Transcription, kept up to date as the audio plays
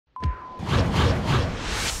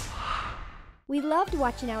We loved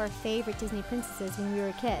watching our favorite Disney princesses when we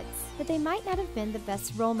were kids, but they might not have been the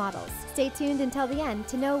best role models. Stay tuned until the end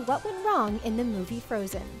to know what went wrong in the movie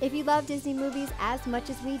Frozen. If you love Disney movies as much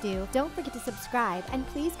as we do, don't forget to subscribe and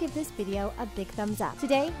please give this video a big thumbs up.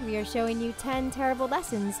 Today, we are showing you 10 terrible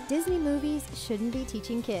lessons Disney movies shouldn't be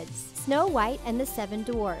teaching kids. Snow White and the Seven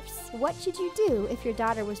Dwarfs. What should you do if your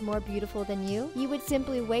daughter was more beautiful than you? You would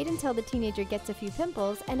simply wait until the teenager gets a few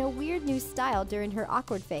pimples and a weird new style during her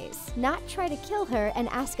awkward phase. Not try to kill her and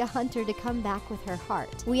ask a hunter to come back with her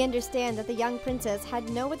heart. We understand that the young princess had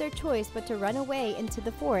no other choice but to run away into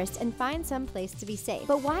the forest and find some place to be safe.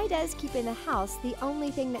 But why does keeping the house the only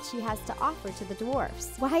thing that she has to offer to the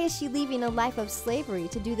dwarfs? Why is she leaving a life of slavery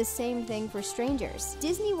to do the same thing for strangers?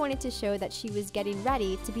 Disney wanted to show that she was getting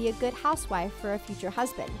ready to be a good housewife for a future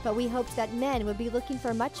husband, but we hoped that men would be looking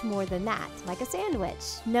for much more than that, like a sandwich.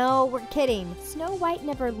 No, we're kidding. Snow White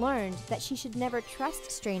never learned that she should never trust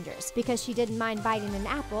strangers because she didn't mind biting an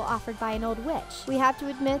apple offered by an old witch. We have to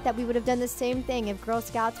admit that we would have done the same thing if Girl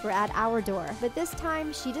Scouts were at our door, but this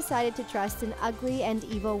time she decided to trust an ugly and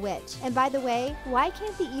evil witch. And by the way, why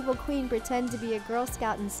can't the evil queen pretend to be a Girl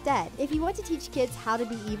Scout instead? If you want to teach kids how to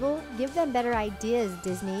be evil, give them better ideas,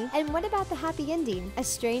 Disney. And what about the happy ending? A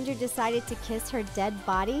stranger decided to kiss her dead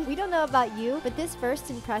body? We don't know about you, but this first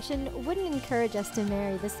impression wouldn't encourage us to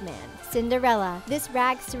marry this man. Cinderella. This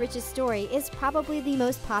rags to riches story is probably the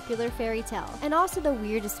most popular fairy tale, and also the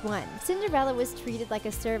weirdest one. Cinderella was treated like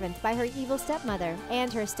a servant by her evil stepmother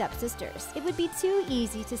and her stepsisters. It would be too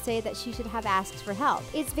easy to say that she should have asked for help.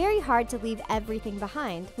 It's very hard to leave everything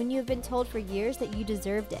behind when you have been told for years that you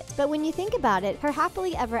deserved it. But when you think about it, her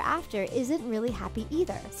happily ever after isn't really happy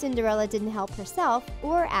either. Cinderella didn't help herself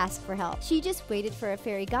or ask for help. She just waited for a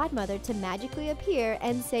fairy godmother to magically appear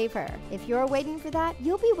and save her. If you're waiting for that,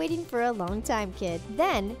 you'll be waiting for a long time, kid.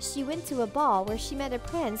 Then, she went to a ball where she met a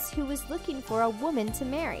prince who was looking for a woman to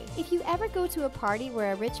marry. If you ever go to a party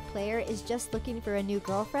where a rich player is just looking for a new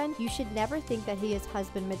girlfriend, you should never think that he is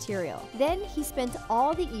husband material. Then, he spent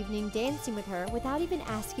all the evening dancing with her without even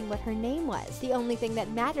asking what her name was. The only thing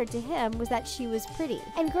that mattered to him was that she was pretty.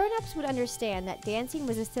 And grown-ups would understand that dancing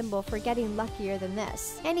was a symbol for getting luckier than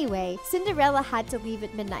this. Anyway, Cinderella had to leave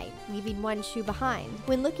at midnight, leaving one shoe behind.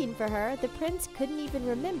 When looking for her, the prince couldn't even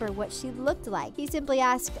remember what she looked like. He simply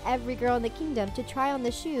asked every girl in the kingdom to try on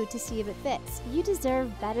the shoe to see if it fits. You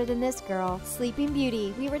deserve better than this, girl. Sleeping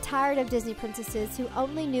Beauty. We were tired of Disney princesses who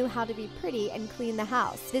only knew how to be pretty and clean the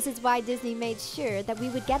house. This is why Disney made sure that we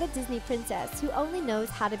would get a Disney princess who only knows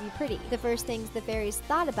how to be pretty. The first things the fairies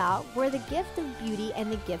thought about were the gift of beauty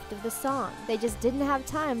and the gift of the song. They just didn't have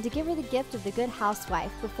time to give her the gift of the good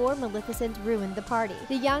housewife before Maleficent ruined the party.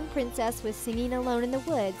 The young princess was singing alone in the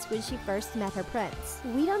woods when she first met her prince.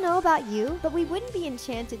 We don't know about you, but we wouldn't be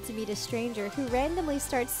enchanted to meet a stranger who randomly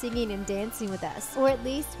starts singing and dancing with us. Or at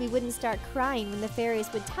least we wouldn't start crying when the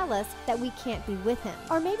fairies would tell us that we can't be with him.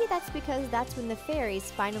 Or maybe that's because that's when the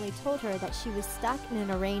fairies finally told her that she was stuck in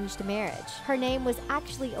an arranged marriage. Her name was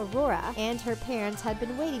actually Aurora, and her parents had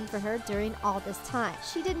been waiting for her during all this time.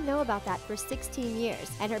 She didn't know about that for 16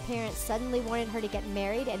 years, and her parents suddenly wanted her to get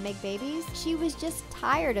married and make babies. She was just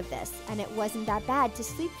tired of this, and it wasn't that bad to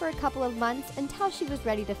sleep for a couple of months until she was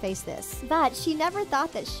ready to face this. But she never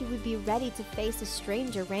thought that she would be ready to face a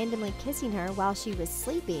stranger randomly kissing her while she was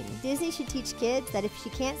sleeping. Disney should teach kids that if she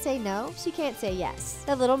can't say no, she can't say yes.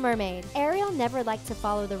 The Little Mermaid. Ariel never liked to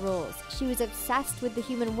follow the rules. She was obsessed with the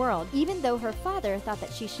human world, even though her father thought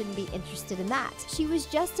that she shouldn't be interested in that. She was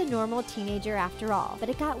just a normal teenager after all. But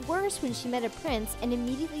it got worse when she met a prince and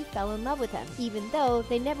immediately fell in love with him, even though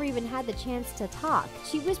they never even had the chance to talk.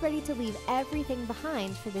 She was ready to leave everything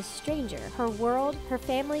behind for this stranger, her world, her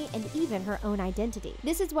family, and even her own identity.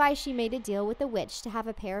 This is why she made a deal with the witch to have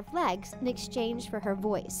a pair of legs in exchange for her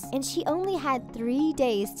voice. And she only had 3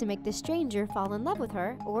 days to make the stranger fall in love with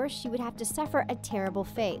her, or she would have to suffer a terrible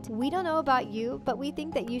fate. We don't know about you, but we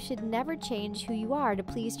think that you should never change who you are to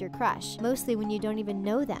please your crush, mostly when you don't even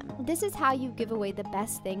know them. This is how you give away the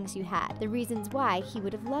best things you had, the reasons why he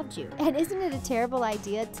would have loved you. And isn't it a terrible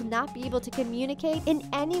idea to not be able to communicate in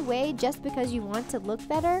any way just because you want to look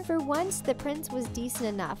better? For once, the prince was decent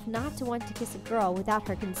enough not to want to kiss a girl without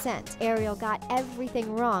her consent. Ariel got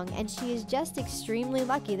everything wrong, and she is just extremely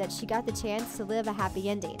lucky that she got the chance to live a happy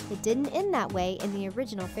ending. It didn't end that way in the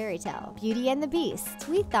original fairy tale. Beauty and the Beast.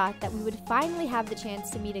 We thought that we would finally have the chance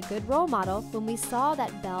to meet a good role model when we saw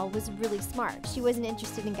that Belle was really smart. She wasn't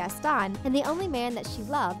interested in Gaston, and the only man that she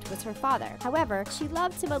loved was her father. However, she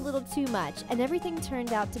loved him a little too much, and everything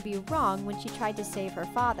turned out to be wrong when she tried to save her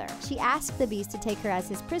father. She asked the Beast to take her as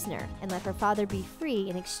his prisoner and let her father be free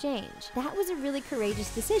in exchange. That was a really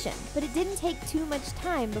courageous decision, but it didn't take too much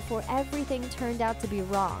time before everything turned out to be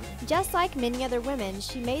wrong. Just like many other women,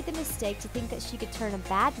 she made the mistake to think that she could turn a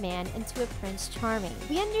bad man into a Prince Charming.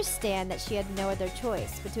 We understand that she had no other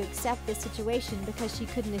choice but to accept this situation because she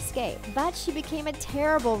couldn't escape. But she became a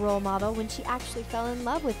terrible role model when she actually fell in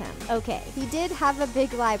love with him. Okay, he did have a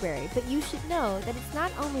big library, but you should know that it's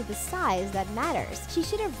not only the size that matters. She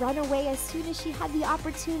should have run away as soon as she had the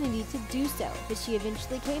opportunity to do so, but she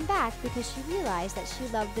eventually came back because she realized that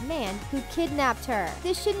she loved the man who kidnapped her.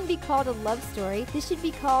 This shouldn't be called a love story. This should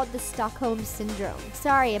be called the Stockholm Syndrome.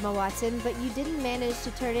 Sorry, Emma Watson, but you didn't manage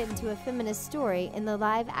to turn it into a feminist story in the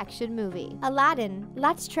live-action movie. Aladdin.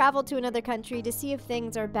 Let's travel to another country to see if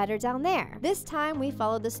things are better down there. This time, we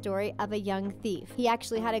follow the story of a young thief. He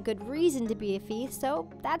actually had a good reason to be a thief, so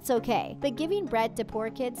that's okay. But giving bread to poor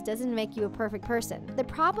kids doesn't make you a perfect person. The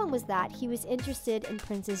problem was that he was interested in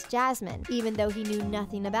Princess Jasmine, even though he knew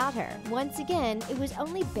nothing about her. Once again, it was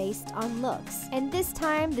only based on looks. And this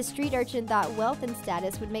time, the street urchin thought wealth and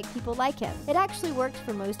status would make people like him. It actually worked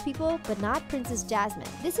for most people, but not Princess Jasmine.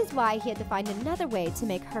 This is why he had to find another way to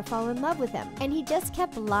make her fall in love with him. And he just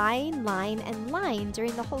kept lying and lying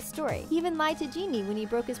during the whole story. He even lied to Genie when he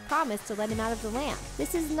broke his promise to let him out of the lamp.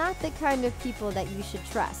 This is not the kind of people that you should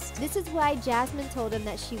trust. This is why Jasmine told him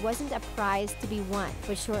that she wasn't a prize to be won.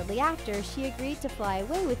 But shortly after, she agreed to fly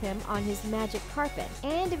away with him on his magic carpet.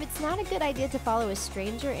 And if it's not a good idea to follow a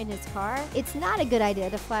stranger in his car, it's not a good idea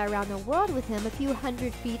to fly around the world with him a few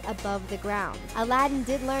hundred feet above the ground. Aladdin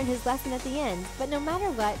did learn his lesson at the end, but no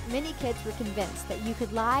matter what, many kids were convinced that you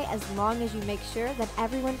could lie as long as you make sure that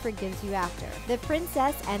everyone forgives you after. The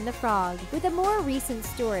Princess and the Frog. With a more recent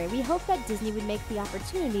story, we hope that Disney would make the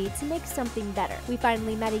opportunity to make something better. We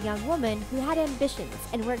finally met a young woman who had ambitions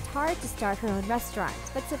and worked hard to start her own restaurant.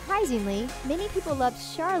 But surprisingly, many people loved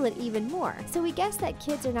Charlotte even more, so we guess that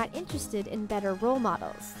kids are not interested in better role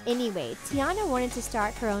models. Anyway, Tiana wanted to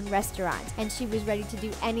start her own restaurant, and she was ready to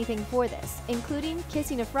do anything for this, including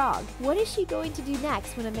kissing a frog. What is she going to do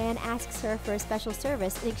next when a man asks her for a special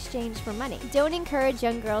service in exchange for money? Don't encourage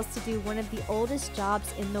young girls to do one of the oldest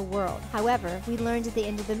jobs in the world. However, we learned at the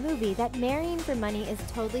end of the movie that marrying for money is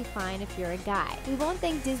totally fine if you're a guy. We won't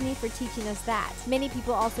thank Disney for teaching us that. Many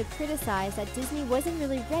people also criticize that Disney wasn't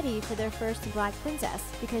really ready for their first black princess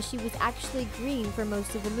because she was actually green for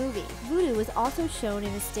most of the movie. Voodoo was also shown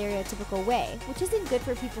in a stereotypical way, which isn't good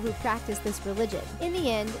for people who practice this religion. In the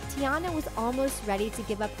end, Tiana was almost ready to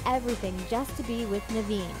give up everything just to be with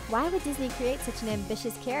Naveen. Why would Disney create such an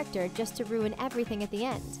ambitious character just to ruin everything at the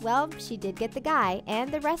end? Well, she did get the guy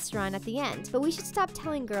and the restaurant at the end, but we should stop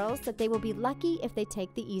telling girls that they will be lucky if they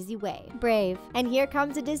take the easy way. Brave. And here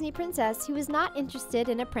comes a Disney princess who is not interested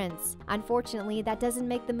in a prince. Unfortunately, that doesn't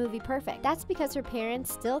make the movie perfect. That's because her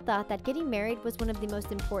parents still thought that getting married was one of the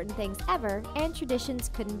most important things ever, and traditions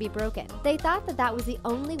couldn't be broken. They thought that that was the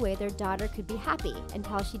only way their daughter could be happy,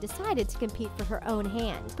 until she decided to compete for her own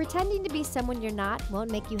hand. Pretending to be someone you're not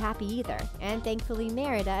won't make you happy either, and thankfully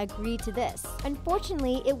Merida agreed to this.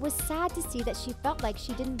 Unfortunately, it was sad to see that she felt like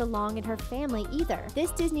she didn't belong in her family either.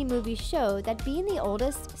 This Disney movie showed that being the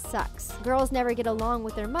oldest sucks. Girls never get along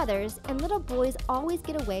with their mothers, and little boys always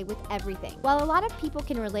get away with everything. While a lot of people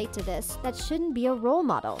can relate to this, that shouldn't be a role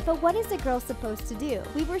model. But what is a girl supposed to do?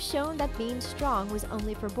 We were shown that being strong was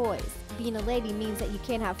only for boys. Being a lady means that you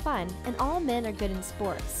can't have fun, and all men are good in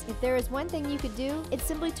sports. If there is one thing you could do, it's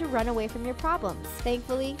simply to run away from your problems.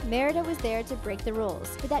 Thankfully, Merida was there to break the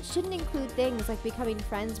rules, but that shouldn't include things like becoming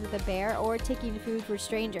friends with a bear or taking food for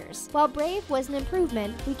strangers. While Brave was an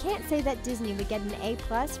improvement, we can't say that Disney would get an A+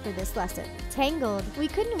 for this lesson. Tangled. We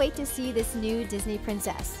couldn't wait to see this new Disney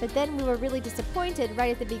princess, but then we were really disappointed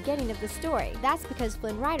right at the beginning of the story. That's because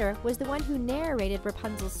Flynn Rider was the one who narrated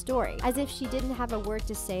Rapunzel's story, as if she didn't have a word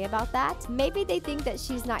to say about that. Maybe they think that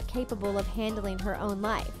she's not capable of handling her own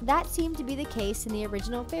life. That seemed to be the case in the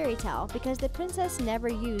original fairy tale because the princess never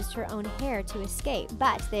used her own hair to escape,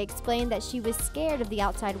 but they explained that she was scared of the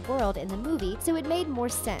outside world in the movie, so it made more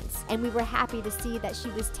sense, and we were happy to see that she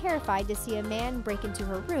was terrified to see a man break into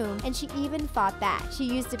her room, and she even fought back. She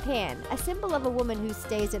used a pan, a symbol of a woman who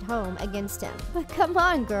stays at home, against him. But come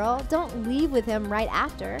on, girl, don't leave with him right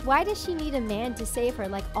after. Why does she need a man to save her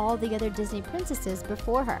like all the other Disney princesses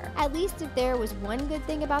before her? At least if there was one good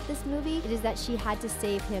thing about this movie, it is that she had to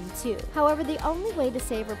save him too. However, the only way to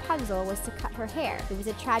save Rapunzel was to cut her hair. It was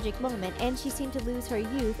a tragic moment, and she seemed to lose her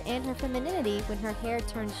youth and her femininity when her hair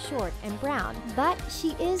turned short and brown. But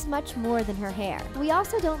she is much more than her hair. We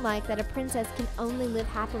also don't like that a princess can only live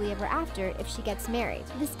happily ever after if she gets married.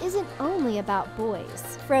 This isn't only about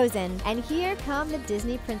boys. Frozen. And here come the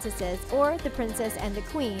Disney princesses, or the princess and the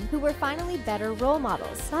queen, who were finally better role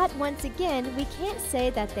models. But once again, we can't say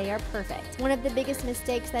that they are perfect. One of the biggest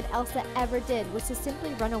mistakes that Elsa ever did was to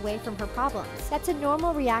simply run away from her problems. That's a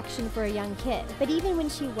normal reaction for a young kid. But even when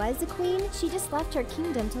she was a queen, she just left her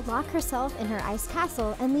kingdom to lock herself in her ice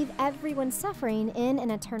castle and leave everyone suffering in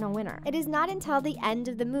an eternal winter. It is not until the end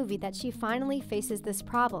of the movie that she finally faces this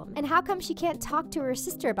problem. And how come she can't talk to her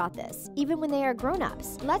sister about this, even when they are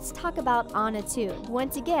grown-ups? Let's talk about Anna too.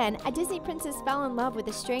 Once again, a Disney princess fell in love with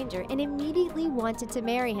a stranger and immediately wanted to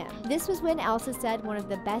marry him. This was when Elsa said one of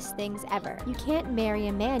the best things ever: you can't marry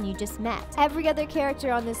a man you just met. Every other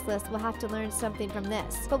character on this list will have to learn something from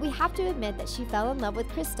this, but we have to admit that she fell in love with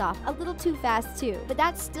Kristoff a little too fast too. But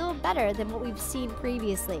that's still better than what we've seen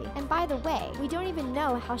previously. And by the way, we don't even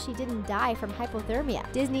know how she didn't die from hypothermia.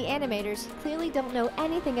 Disney animators clearly don't know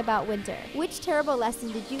anything about winter. Which terrible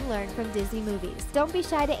lesson did you learn from Disney movies? Don't be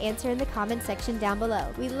shy to answer in the comment section down below.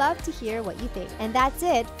 We love to hear what you think. And that's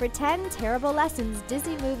it for 10 terrible lessons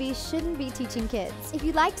Disney movies shouldn't be teaching kids. If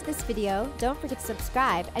you liked this video, don't forget to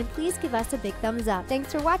subscribe and please give us a big thumbs up.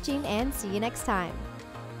 Thanks for watching and see you next time.